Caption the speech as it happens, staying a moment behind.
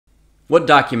What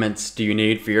documents do you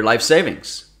need for your life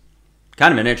savings?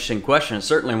 Kind of an interesting question. It's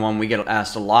certainly one we get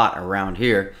asked a lot around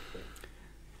here.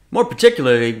 More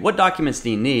particularly, what documents do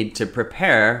you need to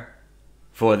prepare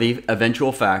for the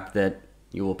eventual fact that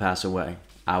you will pass away,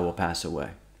 I will pass away?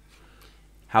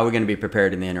 How are we going to be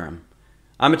prepared in the interim?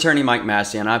 I'm attorney Mike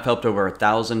Massey, and I've helped over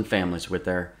 1,000 families with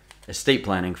their estate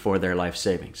planning for their life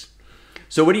savings.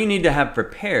 So what do you need to have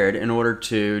prepared in order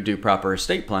to do proper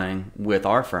estate planning with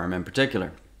our firm in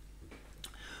particular?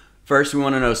 First, we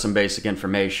want to know some basic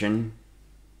information: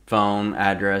 phone,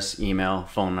 address, email,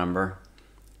 phone number,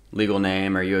 legal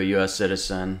name, are you a U.S.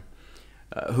 citizen,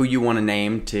 who you want to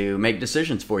name to make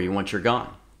decisions for you once you're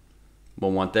gone.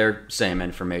 We'll want their same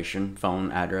information: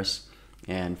 phone, address,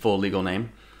 and full legal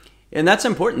name. And that's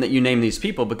important that you name these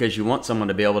people because you want someone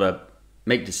to be able to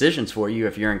make decisions for you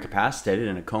if you're incapacitated,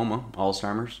 in a coma,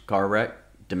 Alzheimer's, car wreck,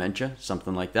 dementia,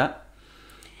 something like that.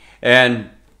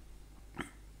 And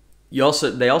they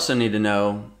also need to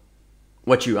know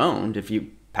what you owned if you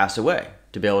pass away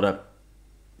to be able to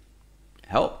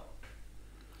help.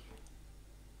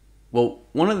 Well,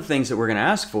 one of the things that we're going to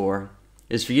ask for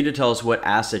is for you to tell us what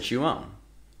assets you own.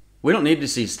 We don't need to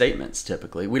see statements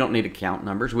typically. We don't need account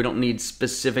numbers. We don't need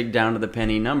specific down to the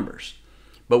penny numbers.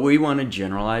 But we want a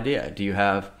general idea. Do you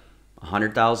have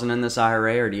 $100,000 in this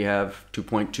IRA, or do you have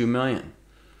 $2.2 million?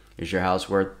 Is your house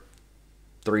worth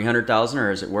 $300,000,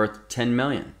 or is it worth $10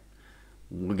 million?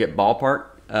 We'll get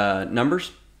ballpark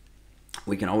numbers.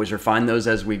 We can always refine those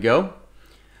as we go.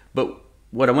 But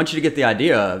what I want you to get the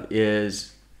idea of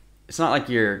is, it's not like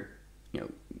you're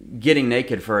getting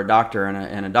naked for a doctor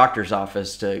in a doctor's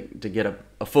office to get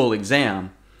a full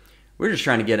exam. We're just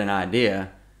trying to get an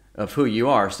idea of who you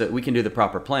are so that we can do the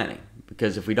proper planning.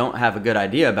 Because if we don't have a good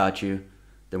idea about you,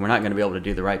 then we're not going to be able to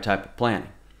do the right type of planning.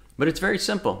 But it's very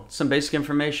simple. Some basic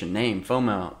information: name,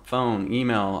 phone,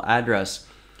 email, address,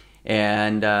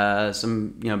 and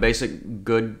some basic,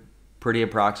 good, pretty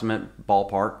approximate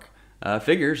ballpark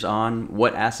figures on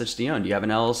what assets do you own. Do you have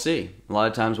an LLC? A lot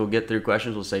of times we'll get through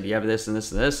questions. We'll say, do you have this and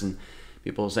this and this? And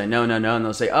people will say, no, no, no. And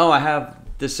they'll say, oh, I have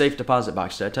this safe deposit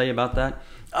box. Did I tell you about that?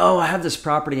 Oh, I have this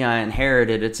property I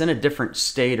inherited. It's in a different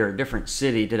state or a different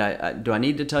city. Do I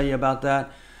need to tell you about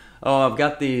that? Oh, I've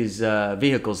got these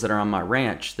vehicles that are on my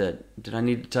ranch. Did I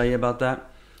need to tell you about that?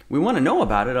 We want to know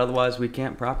about it. Otherwise, we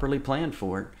can't properly plan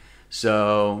for it.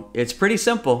 So it's pretty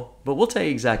simple, but we'll tell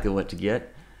you exactly what to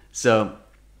get. So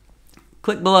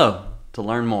click below to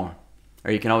learn more.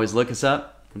 Or you can always look us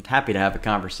up. I'm happy to have a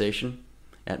conversation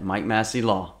at Mike Massey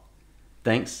Law.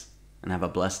 Thanks, and have a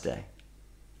blessed day.